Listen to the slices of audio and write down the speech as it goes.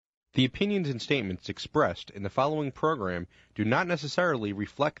The opinions and statements expressed in the following program do not necessarily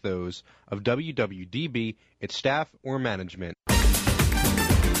reflect those of WWDB, its staff, or management.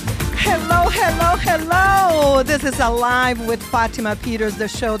 Hello, hello, hello. This is Alive with Fatima Peters, the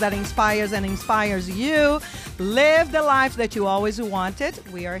show that inspires and inspires you. Live the life that you always wanted.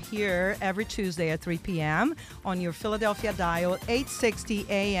 We are here every Tuesday at 3 p.m. on your Philadelphia dial, 860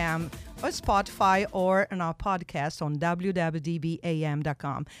 a.m., or Spotify, or in our podcast on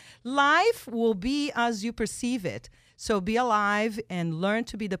www.dbam.com. Life will be as you perceive it. So be alive and learn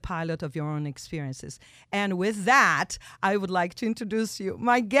to be the pilot of your own experiences. And with that, I would like to introduce you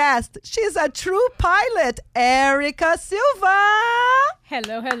my guest. She's a true pilot, Erica Silva.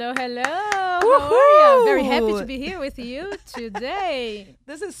 Hello, hello, hello. Woo-hoo! How are you? Very happy to be here with you today.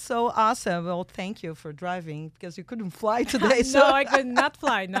 This is so awesome. Well, thank you for driving because you couldn't fly today. No, I could not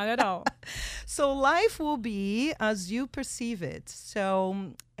fly, not at all. So life will be as you perceive it.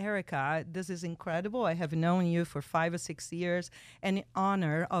 So Erica, this is incredible. I have known you for 5 or 6 years. And in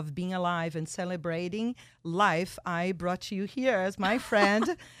honor of being alive and celebrating life, I brought you here as my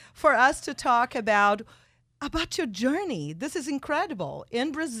friend for us to talk about your journey. This is incredible.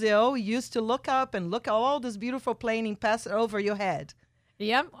 In Brazil, you used to look up and look at all this beautiful plane pass over your head.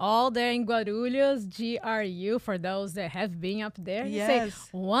 Yep, all there in Guarulhos, GRU, for those that have been up there. Yes. You say,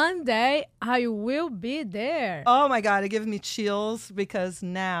 one day I will be there. Oh my God, it gives me chills because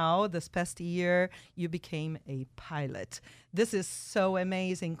now, this past year, you became a pilot. This is so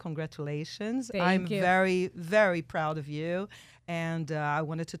amazing. Congratulations. I'm Thank you. very, very proud of you. And I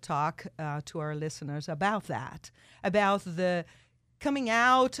wanted to talk to our listeners about that, about the coming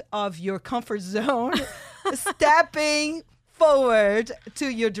out of your comfort zone, stepping forward to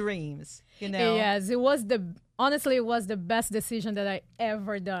your dreams, you know? Yes, honestly, it was the best decision that I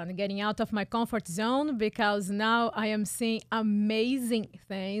ever done, getting out of my comfort zone, because now I am seeing amazing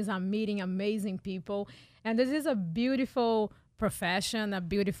things. I'm meeting amazing people. And this is a beautiful profession, a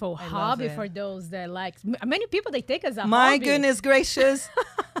beautiful hobby for those that like. Many people, they take as a hobby. My goodness gracious.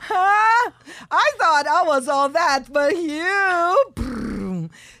 I thought I was all that, but you.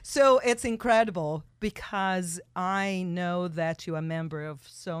 So it's incredible because I know that you're a member of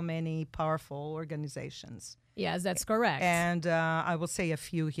so many powerful organizations. Yes, that's correct. And I will say a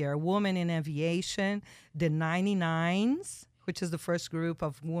few here. Women in Aviation, the 99s, which is the first group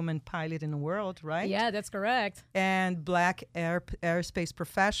of women pilot in the world, right? Yeah, that's correct. And Black Aerospace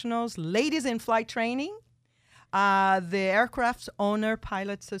Professionals, Ladies in Flight Training, the Aircraft Owner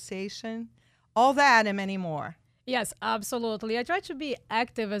Pilot Association, all that and many more. Yes, absolutely. I try to be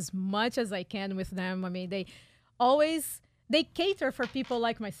active as much as I can with them. I mean, they cater for people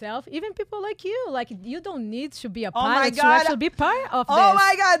like myself, even people like you. Like, you don't need to be a pilot to actually be part of this. Oh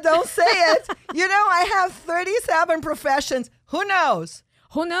my God, don't say it. You know, I have 37 professions. Who knows?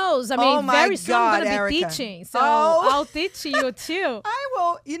 Who knows? I mean, very soon I'm going to be teaching. So I'll teach you too. I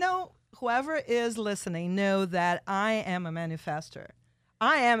will, whoever is listening, know that I am a manifester.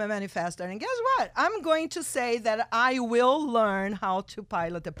 I am a manifester. And guess what? I'm going to say that I will learn how to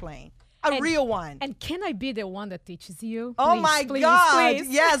pilot a plane. A real one. And can I be the one that teaches you? Oh please, my please, God. please.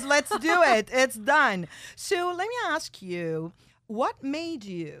 Yes, let's do it. It's done. So let me ask you, what made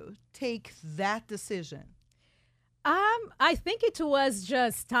you take that decision? I think it was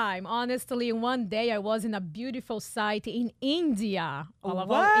just time. Honestly, one day I was in a beautiful site in India.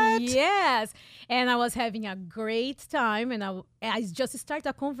 What? Yes. And I was having a great time. And I just started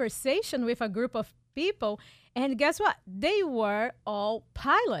a conversation with a group of people. And guess what? They were all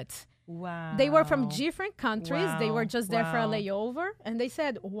pilots. Wow. They were from different countries. Wow. They were just there for a Wow. layover. And they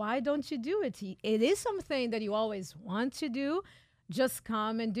said, why don't you do it? It is something that you always want to do. Just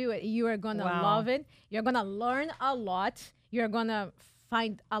come and do it. You are going to Wow. love it. You're going to learn a lot. You're going to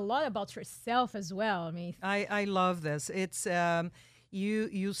find a lot about yourself as well. I mean, I love this. It's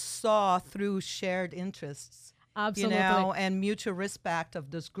you saw through shared interests, absolutely. and mutual respect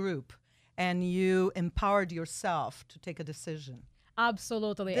of this group, and you empowered yourself to take a decision.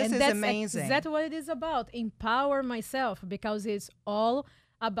 Absolutely. This and is that's amazing. exactly what it is about. Empower myself, because it's all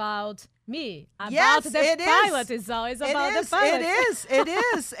about me. Yes, about the it is. pilot. It's always about the pilot. It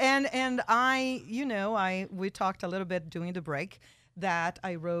is. And we talked a little bit during the break that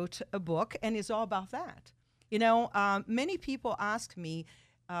I wrote a book, and it's all about that. Many people ask me,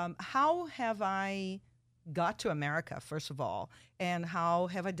 how have I got to America, first of all, and how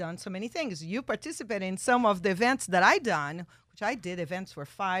have I done so many things? You participated in some of the events that I done, which I did events for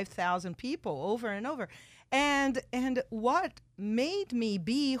 5,000 people over and over. And what made me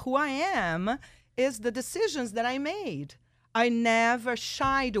be who I am is the decisions that I made. I never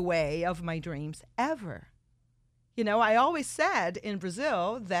shied away of my dreams, ever. You know, I always said in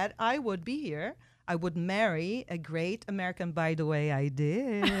Brazil that I would be here. I would marry a great American. By the way, I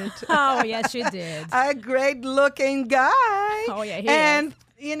did. Oh, yes, you did. A great-looking guy. Oh, yeah, he and is.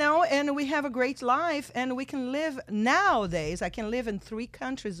 you know, and we have a great life, and we can live nowadays. I can live in 3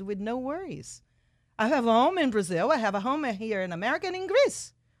 countries with no worries. I have a home in Brazil. I have a home here in America and in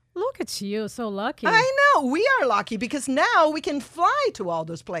Greece. Look at you, so lucky. I know. We are lucky because now we can fly to all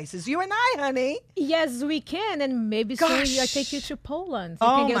those places. You and I, honey. Yes, we can, and maybe soon Gosh. I take you to Poland. You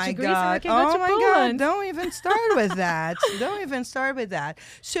Oh can go my to Greece God. and we can go to my Poland. God. Don't even start with that. Don't even start with that.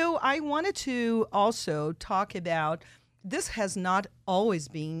 So I wanted to also talk about this has not always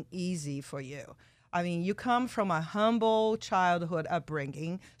been easy for you. I mean, you come from a humble childhood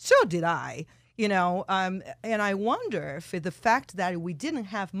upbringing. So did I. You know, and I wonder if the fact that we didn't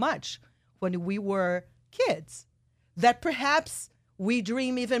have much when we were kids, that perhaps we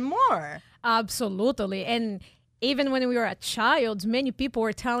dream even more. Absolutely. And even when we were a child, many people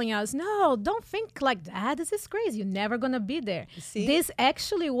were telling us, no, don't think like that. This is crazy. You're never going to be there. See? This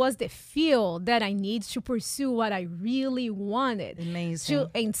actually was the field that I need to pursue what I really wanted. Amazing.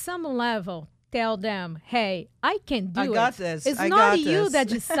 To, in some level, tell them, hey, I can do it. I got this. It's I not got you this. that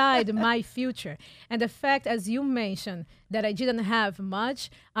decide my future. And the fact, as you mentioned, that I didn't have much,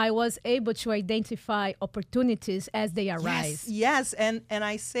 I was able to identify opportunities as they arise. Yes. And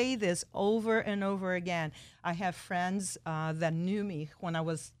I say this over and over again. I have friends that knew me when I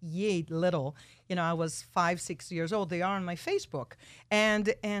was little. You know, I was 5, 6 years old. They are on my Facebook.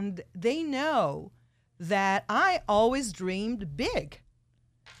 And they know that I always dreamed big.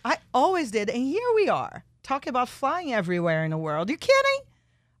 I always did. And here we are, talking about flying everywhere in the world. You kidding?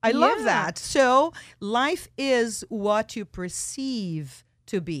 I love Yeah. that. So life is what you perceive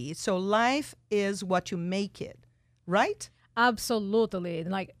to be. So life is what you make it, right? Absolutely.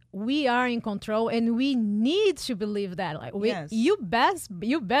 Like, we are in control and we need to believe that. Like, Yes. you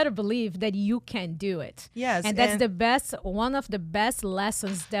better believe that you can do it. Yes, And that's and- one of the best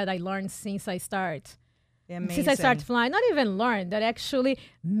lessons that I learned since I started. Amazing. Since I started flying, not even learned, that actually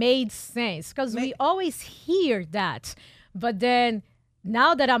made sense. Because we always hear that. But then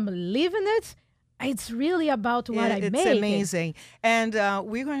now that I'm living it, it's really about what I It's make. amazing. And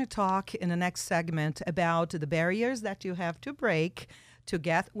we're going to talk in the next segment about the barriers that you have to break to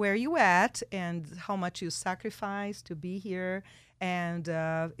get where you at and how much you sacrifice to be here and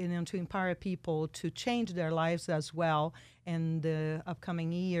to empower people to change their lives as well in the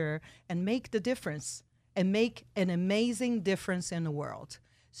upcoming year and make the difference and make an amazing difference in the world.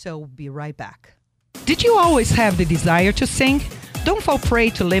 So be right back. Did you always have the desire to sing? Don't fall prey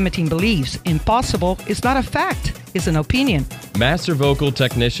to limiting beliefs. Impossible is not a fact, it's an opinion. Master vocal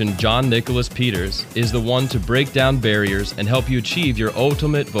technician John Nicholas Peters is the one to break down barriers and help you achieve your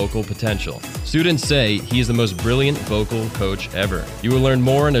ultimate vocal potential. Students say he is the most brilliant vocal coach ever. You will learn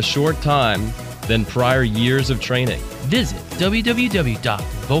more in a short time than prior years of training. Visit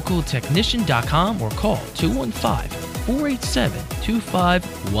www.vocaltechnician.com or call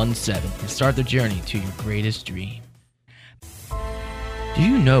 215-487-2517 and start the journey to your greatest dream. Do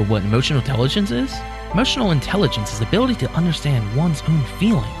you know what emotional intelligence is? Emotional intelligence is the ability to understand one's own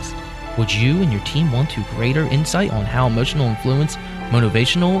feelings. Would you and your team want to greater insight on how emotional influence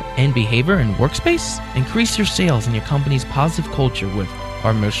motivational and behavior in workspace? Increase your sales and your company's positive culture with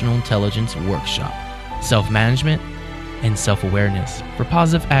our Emotional Intelligence Workshop. Self-management and self-awareness for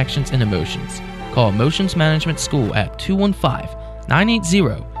positive actions and emotions. Call Emotions Management School at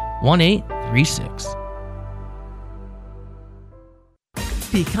 215-980-1836.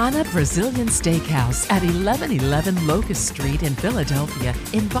 Picana Brazilian Steakhouse at 1111 Locust Street in Philadelphia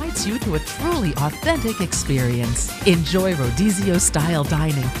invites you to a truly authentic experience. Enjoy Rodizio-style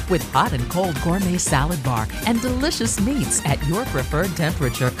dining with hot and cold gourmet salad bar and delicious meats at your preferred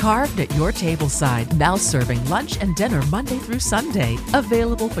temperature, carved at your tableside. Now serving lunch and dinner Monday through Sunday.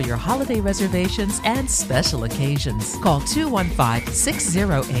 Available for your holiday reservations and special occasions. Call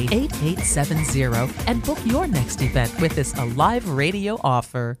 215-608-8870 and book your next event with this Alive Radio offer.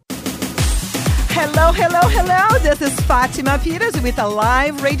 Hello, hello, hello. This is Fatima Peters with a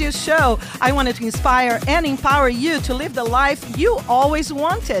live radio show. I wanted to inspire and empower you to live the life you always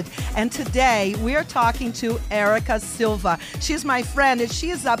wanted. And today we are talking to Erica Silva. She's my friend and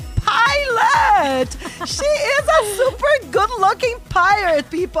she is a pilot. She is a super good-looking pilot,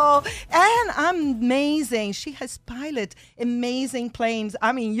 people. And amazing. She has piloted amazing planes.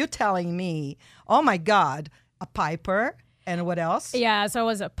 I mean, you're telling me, oh my God, a Piper, And what else? Yeah, so I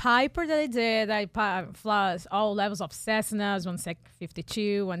was a piper that I did. I flew all levels of Cessnas,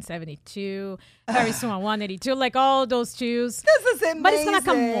 152, 172, very soon 182, like all those twos. This is amazing. But it's going to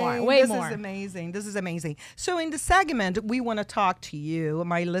come more, way more. This is amazing. This is amazing. So in the segment, we want to talk to you.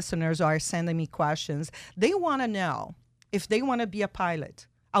 My listeners are sending me questions. They want to know if they want to be a pilot,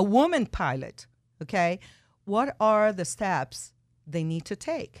 a woman pilot, okay? What are the steps they need to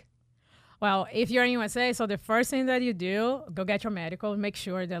take? Well, if you're in USA, so the first thing that you do, go get your medical, make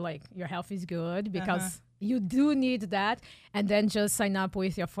sure that like your health is good because you do need that, and then just sign up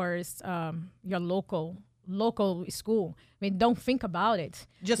with your first your local school. I mean, don't think about it.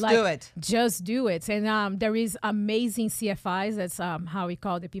 Just do it. Just do it. And there is amazing CFIs. That's how we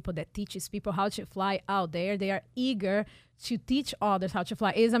call the people that teaches people how to fly out there. They are eager to teach others how to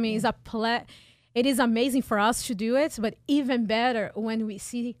fly. It is amazing for us to do it, but even better when we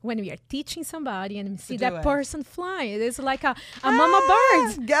are teaching somebody and we see that person flying. It is like a mama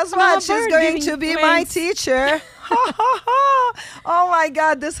bird. Guess what? She's going to be my teacher. Oh my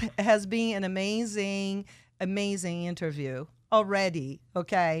God, this has been an amazing interview already.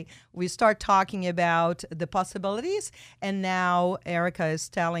 Okay, we start talking about the possibilities, and now Erica is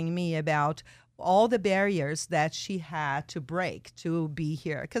telling me about all the barriers that she had to break to be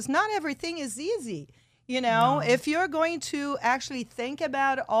here, because not everything is easy. If you're going to actually think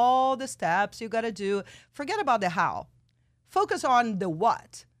about all the steps you got to do, forget about the how. Focus on the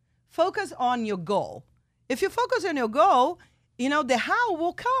what. Focus on your goal. If you focus on your goal, the how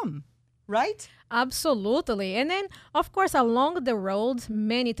will come, right? Absolutely. And then, of course, along the road,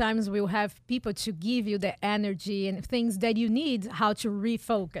 many times we'll have people to give you the energy and things that you need, how to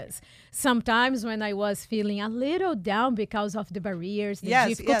refocus. Sometimes when I was feeling a little down because of the barriers, the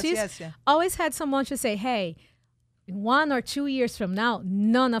difficulties, always had someone to say, hey, 1 or 2 years from now,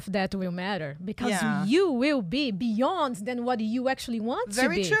 none of that will matter because you will be beyond than what you actually want to be.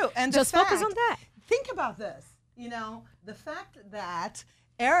 Very true. And just focus on that. Think about this. The fact that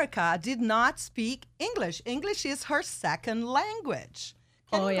Erica did not speak English. English is her second language.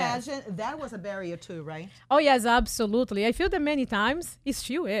 Can you imagine? That was a barrier too, right? Oh, yes, absolutely. I feel that many times it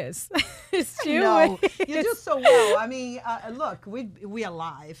still is. It still no, is. You do so well. I mean, look, we are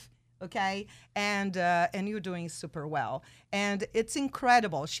live, okay? And you're doing super well. And it's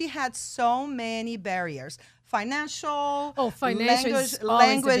incredible. She had so many barriers. Financial,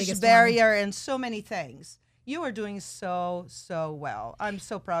 language barrier, and so many things. You are doing so well. I'm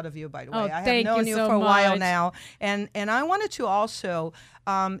so proud of you, by the way. I have known you for a while now. And I wanted to also,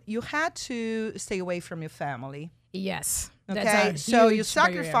 you had to stay away from your family. Yes. Okay, so you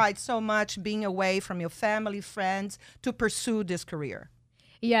sacrificed so much being away from your family, friends, to pursue this career.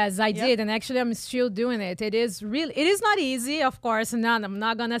 Yes, I did. And actually, I'm still doing it. It is not easy, of course. I'm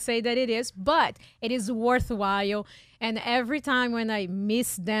not going to say that it is, but it is worthwhile. And every time when I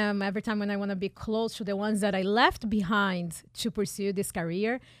miss them, every time when I want to be close to the ones that I left behind to pursue this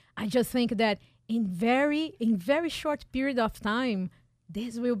career, I just think that in very short period of time,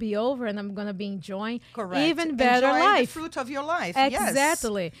 this will be over and I'm going to be enjoying even better life. The fruit of your life.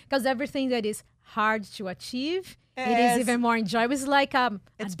 Exactly. Because everything that is hard to achieve, it is even more enjoyable. It's like a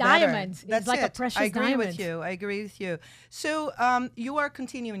diamond. It's like a precious diamond. I agree with you. So you are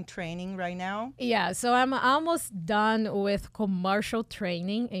continuing training right now? Yeah, so I'm almost done with commercial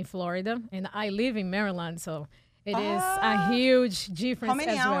training in Florida, and I live in Maryland, so it is a huge difference. How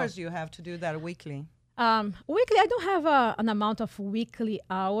many hours do you have to do that weekly? Weekly, I don't have an amount of weekly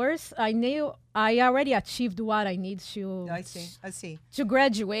hours. I knew I already achieved what I need to. I see. To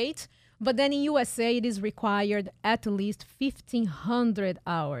graduate. But then in USA, it is required at least 1,500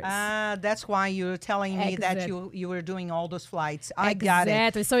 hours. That's why you're telling me that you were doing all those flights. I got it.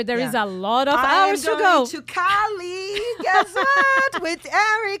 Exactly. So there is a lot of hours to go. I'm going to Cali. Guess what? With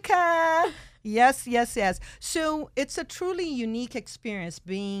Erica. Yes. So it's a truly unique experience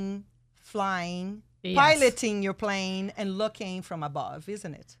flying, piloting your plane and looking from above,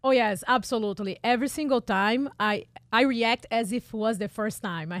 isn't it? Oh, yes, absolutely. Every single time, I react as if it was the first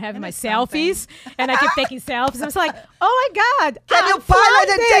time. I have my selfies, and I keep taking selfies. I'm just like, oh, my God. Can you pilot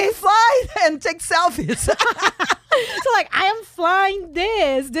and take flight and take selfies? So, like, I am flying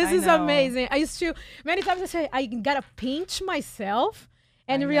this. This is amazing. I used to, many times I say, I got to pinch myself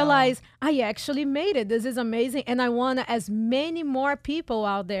and realize I actually made it. This is amazing. And I want as many more people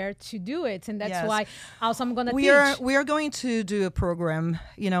out there to do it. And that's why also I'm going to teach. We are going to do a program,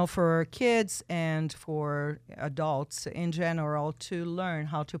 for kids and for adults in general to learn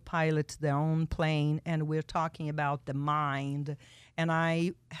how to pilot their own plane. And we're talking about the mind. And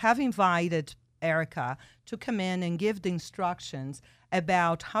I have invited Erica to come in and give the instructions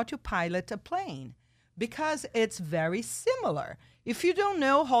about how to pilot a plane. because it's very similar. If you don't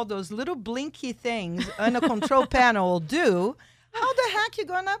know how those little blinky things on a control panel will do, how the heck you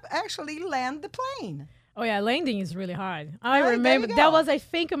going to actually land the plane? Oh yeah, landing is really hard. I Right, there remember you that go. was, I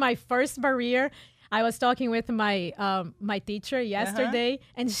think, my first barrier. I was talking with my my teacher yesterday,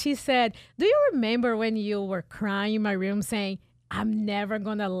 and she said, "Do you remember when you were crying in my room saying, 'I'm never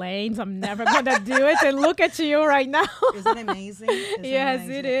gonna land, I'm never gonna do it'? And look at you right now." Isn't it amazing? Isn't Yes,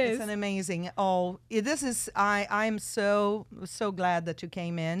 amazing? it is. It's an amazing. This is. I'm so glad that you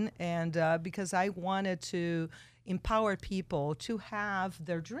came in, and because I wanted to empower people to have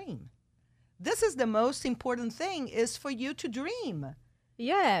their dream. This is the most important thing: is for you to dream.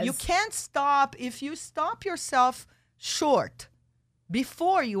 Yes. You can't stop. If you stop yourself short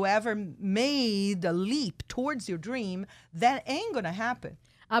before you ever made a leap towards your dream, that ain't gonna happen.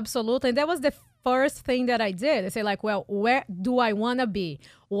 Absolutely. And that was the first thing that I did. I say, like, well, where do I want to be?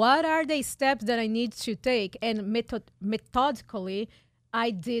 What are the steps that I need to take? And methodically, I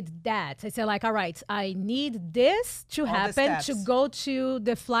did that. I said, like, all right, I need this to All the happen to steps. go to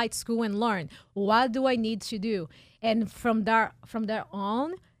the flight school and learn. What do I need to do? And from there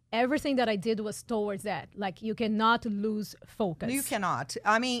on, everything that I did was towards that. Like, you cannot lose focus. You cannot.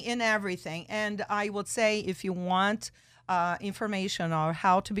 I mean, in everything. And I would say, if you want information on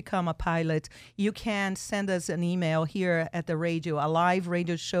how to become a pilot, you can send us an email here at the radio, a live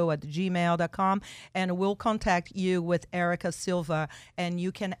radio show at gmail.com, and we'll contact you with Erica Silva, and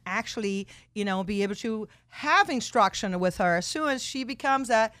you can actually, be able to have instruction with her as soon as she becomes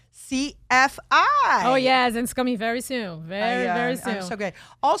a CFI. Oh, yes, and it's coming very soon. Very soon. I'm so great.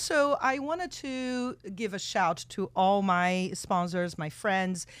 Also, I wanted to give a shout to all my sponsors, my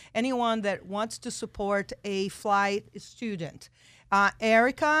friends, anyone that wants to support a flight student.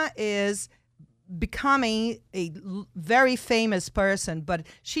 Erica is becoming a very famous person, but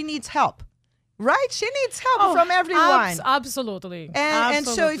she needs help. Right? She needs help from everyone. Absolutely. And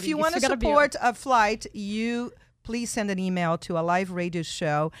so if you want to gotta be- support a flight, please send an email to a live radio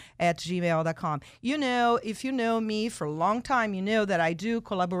show at gmail.com. If you know me for a long time, you know that I do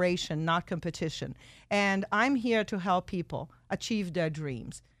collaboration, not competition. And I'm here to help people achieve their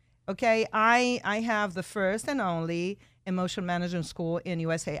dreams. Okay? I have the first and only emotion management school in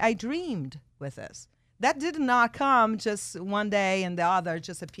USA. I dreamed with this. That did not come just one day and the other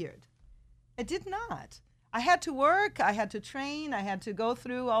just appeared. It did not. I had to work, I had to train, I had to go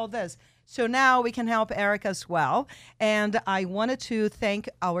through all this. So now we can help Erica as well. And I wanted to thank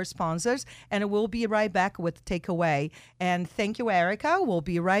our sponsors, and we'll be right back with Takeaway. And thank you, Erica. We'll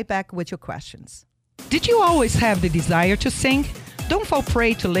be right back with your questions. Did you always have the desire to sing? Don't fall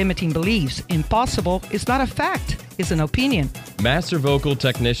prey to limiting beliefs. Impossible is not a fact, it's an opinion. Master vocal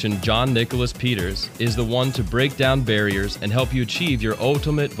technician John Nicholas Peters is the one to break down barriers and help you achieve your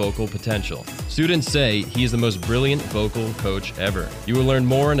ultimate vocal potential. Students say he is the most brilliant vocal coach ever. You will learn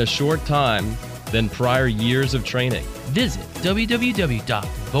more in a short time than prior years of training. Visit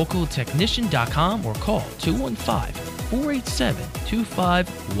www.vocaltechnician.com or call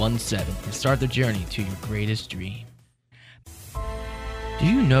 215-487-2517 and start the journey to your greatest dream. Do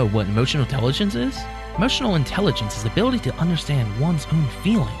you know what emotional intelligence is? Emotional intelligence is the ability to understand one's own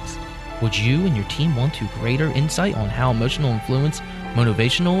feelings. Would you and your team want to greater insight on how emotional influence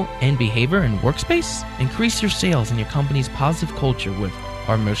motivational and behavior in workspace? Increase your sales and your company's positive culture with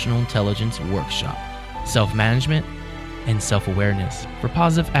our Emotional Intelligence Workshop. Self-management and self-awareness for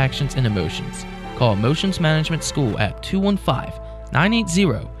positive actions and emotions. Call Emotions Management School at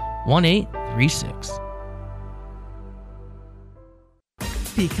 215-980-1836.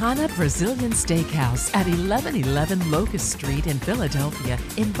 Picana Brazilian Steakhouse at 1111 Locust Street in Philadelphia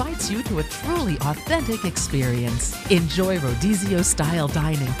invites you to a truly authentic experience. Enjoy Rodizio-style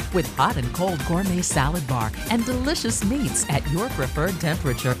dining with hot and cold gourmet salad bar and delicious meats at your preferred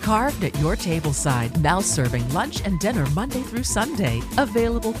temperature, carved at your tableside. Now serving lunch and dinner Monday through Sunday.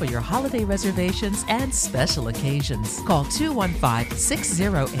 Available for your holiday reservations and special occasions. Call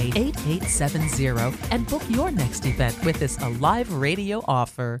 215-608-8870 and book your next event with this Alive Radio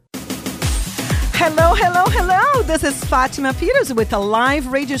offer. Hello, hello, hello. This is Fatima Peters with a live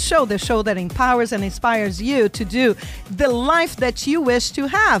radio show, the show that empowers and inspires you to do the life that you wish to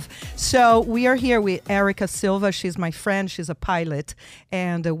have. So we are here with Erica Silva. She's my friend. She's a pilot.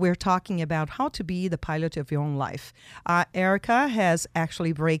 And we're talking about how to be the pilot of your own life. Erica has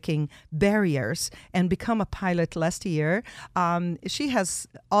actually breaking barriers and become a pilot last year. She has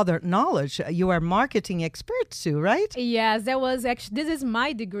other knowledge. You are marketing expert too, right? Yes, that was actually, this is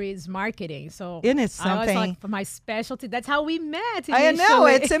my degree is marketing. So Isn't it I always something? like my specialty. That's how we met. I know,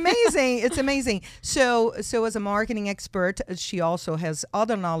 initially. it's amazing. It's amazing. So as a marketing expert, she also has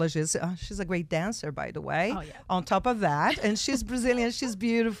other knowledges. She's a great dancer, by the way. Oh, yeah. On top of that, and she's Brazilian. She's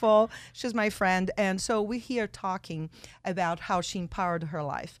beautiful. She's my friend, and so we're here talking about how she empowered her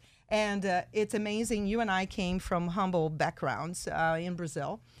life. And it's amazing. You and I came from humble backgrounds in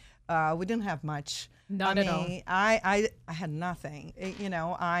Brazil. We didn't have much. Not at all. I had nothing.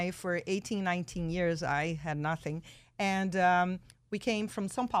 For 18, 19 years, I had nothing. And we came from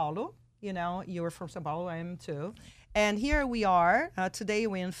São Paulo. You were from São Paulo, I am too. And here we are. Today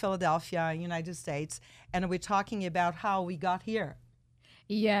we're in Philadelphia, United States, and we're talking about how we got here.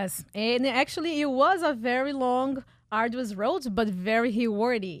 Yes, and actually, it was a very long, arduous road, but very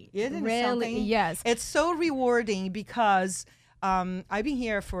rewarding. Isn't it really, something? yes. It's so rewarding because I've been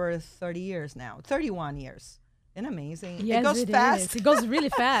here for 30 years now, 31 years. Isn't it amazing? Yes, it goes fast. It goes really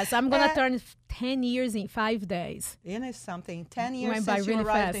fast. I'm gonna turn 10 years in 5 days. Isn't it something? 10 years Went by since you really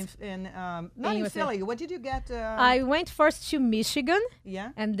arrived fast. not in USA. Philly. What did you get? I went first to Michigan,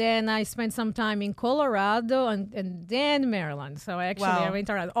 Yeah. and then I spent some time in Colorado and then Maryland. So actually, I Wow. went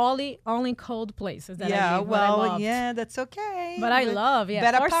around only cold places that I live, but I well, loved. that's okay. But I love, yeah,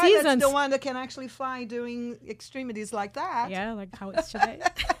 Better 4 pilot's seasons. the one that can actually fly doing extremities like that. Yeah, like how it's today.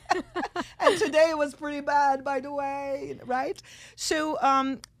 And today was pretty bad, by the way, right? So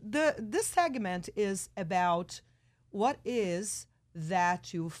this segment is about what is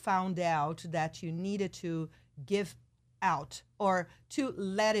that you found out that you needed to give out or to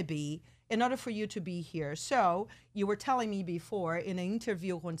let it be in order for you to be here. So you were telling me before in an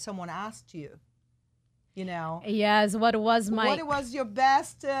interview when someone asked you, Yes, what was your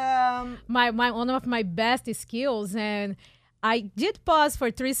best? my one of my best skills, and I did pause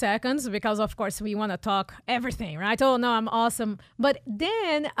for 3 seconds because, of course, we want to talk everything, right? Oh, no, I'm awesome. But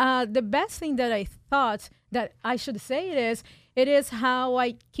then the best thing that I thought that I should say it is how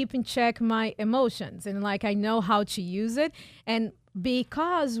I keep in check my emotions. And, like, I know how to use it. And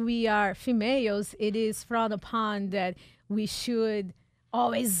because we are females, it is frowned upon that we should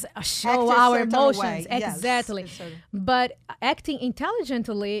always show Act a our certain emotions. way. Yes, Exactly. a certain- But acting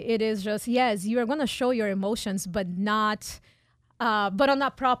intelligently, it is just, yes, you are going to show your emotions, but not, but on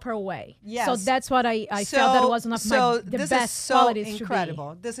a proper way. Yes. So that's what I felt that was one of the this best is so qualities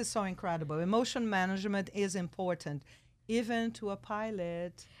incredible. This is so incredible. Emotion management is important, even to a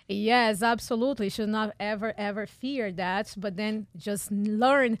pilot. to be. Yes, absolutely. Should not ever fear that, but then just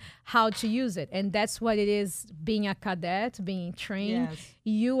learn how to use it. And that's what it is being a cadet, being trained. Yes.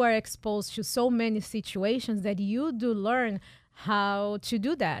 You are exposed to so many situations that you do learn how to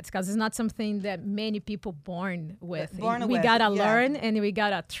do that, because it's not something that many people born with. Born we with, gotta yeah. learn and we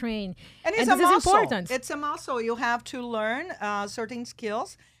gotta train. And it's this a muscle. is important. It's a muscle. You have to learn certain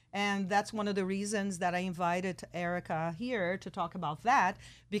skills. And that's one of the reasons that I invited Erica here to talk about that,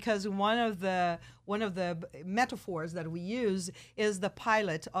 because one of the metaphors that we use is the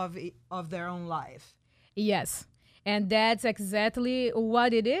pilot of their own life. Yes. And that's exactly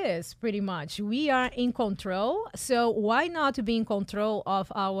what it is, pretty much. We are in control. So why not be in control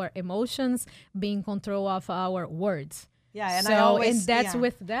of our emotions, be in control of our words? Yeah, and so, I always, and that's yeah.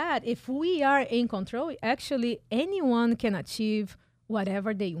 with that. If we are in control, actually anyone can achieve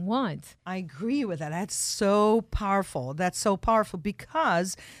whatever they want. I agree with that. That's so powerful. That's so powerful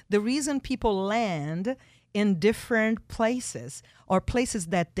because the reason people land in different places or places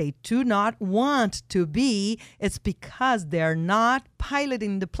that they do not want to be, it's because they're not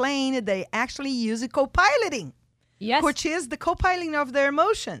piloting the plane. They actually use co-piloting, Yes. which is the co-piloting of their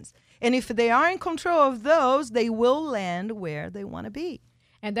emotions. And if they are in control of those, they will land where they want to be.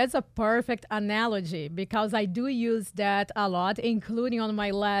 And that's a perfect analogy because I do use that a lot, including on my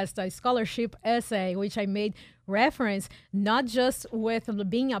last scholarship essay, which I made reference not just with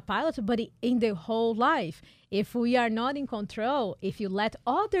being a pilot, but in the whole life. If we are not in control, if you let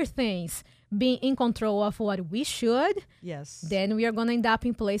other things be in control of what we should, Yes. then we are going to end up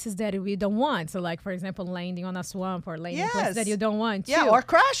in places that we don't want. So, like, for example, landing on a swamp or landing in places that you don't want Yeah, to. or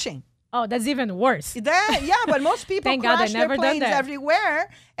crashing. Oh, that's even worse. But most people Thank God I crash their never done planes that. everywhere,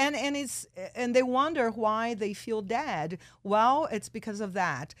 and they wonder why they feel dead. Well, it's because of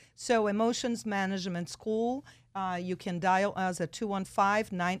that. So, Emotions Management School. You can dial us at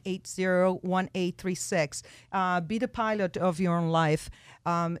 215-980-1836. Be the pilot of your own life.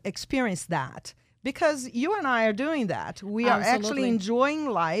 Experience that. Because you and I are doing that. We are actually Absolutely. enjoying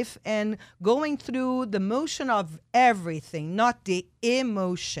life and going through the motion of everything, not the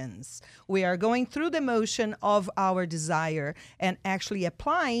emotions. We are going through the motion of our desire and actually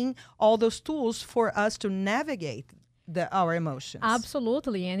applying all those tools for us to navigate our emotions.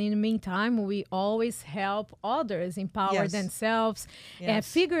 Absolutely. And in the meantime, we always help others empower themselves and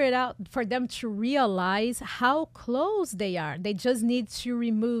figure it out for them to realize how close they are. They just need to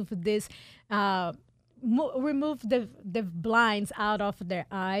remove this, remove the blinds out of their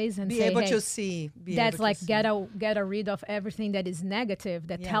eyes and be say, able hey, to see. that's like get rid of everything that is negative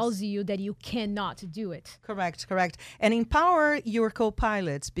that tells you that you cannot do it. Correct. And empower your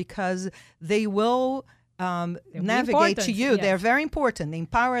co-pilots because they will navigate to you. They're very important.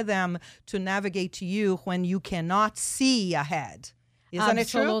 Empower them to navigate to you when you cannot see ahead. Isn't it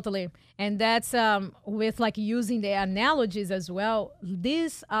true? Absolutely. And that's with like using the analogies as well.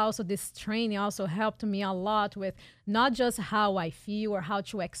 This training also helped me a lot with not just how I feel or how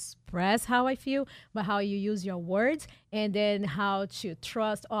to express how I feel, but how you use your words and then how to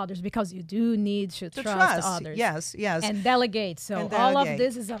trust others, because you do need to trust others. Yes. And delegate. So all of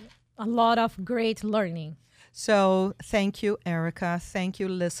this is a lot of great learning. So thank you, Erica. Thank you,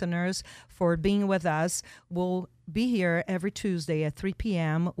 listeners, for being with us. We'll be here every Tuesday at 3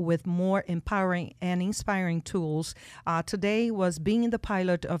 p.m. with more empowering and inspiring tools. Today was being the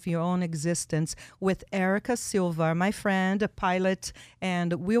pilot of your own existence with Erica Silva, my friend, a pilot,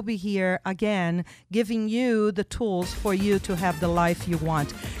 and we'll be here again giving you the tools for you to have the life you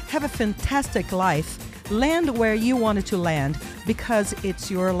want. Have a fantastic life. Land where you wanted to land because it's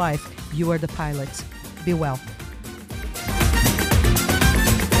your life. You are the pilot. Be well.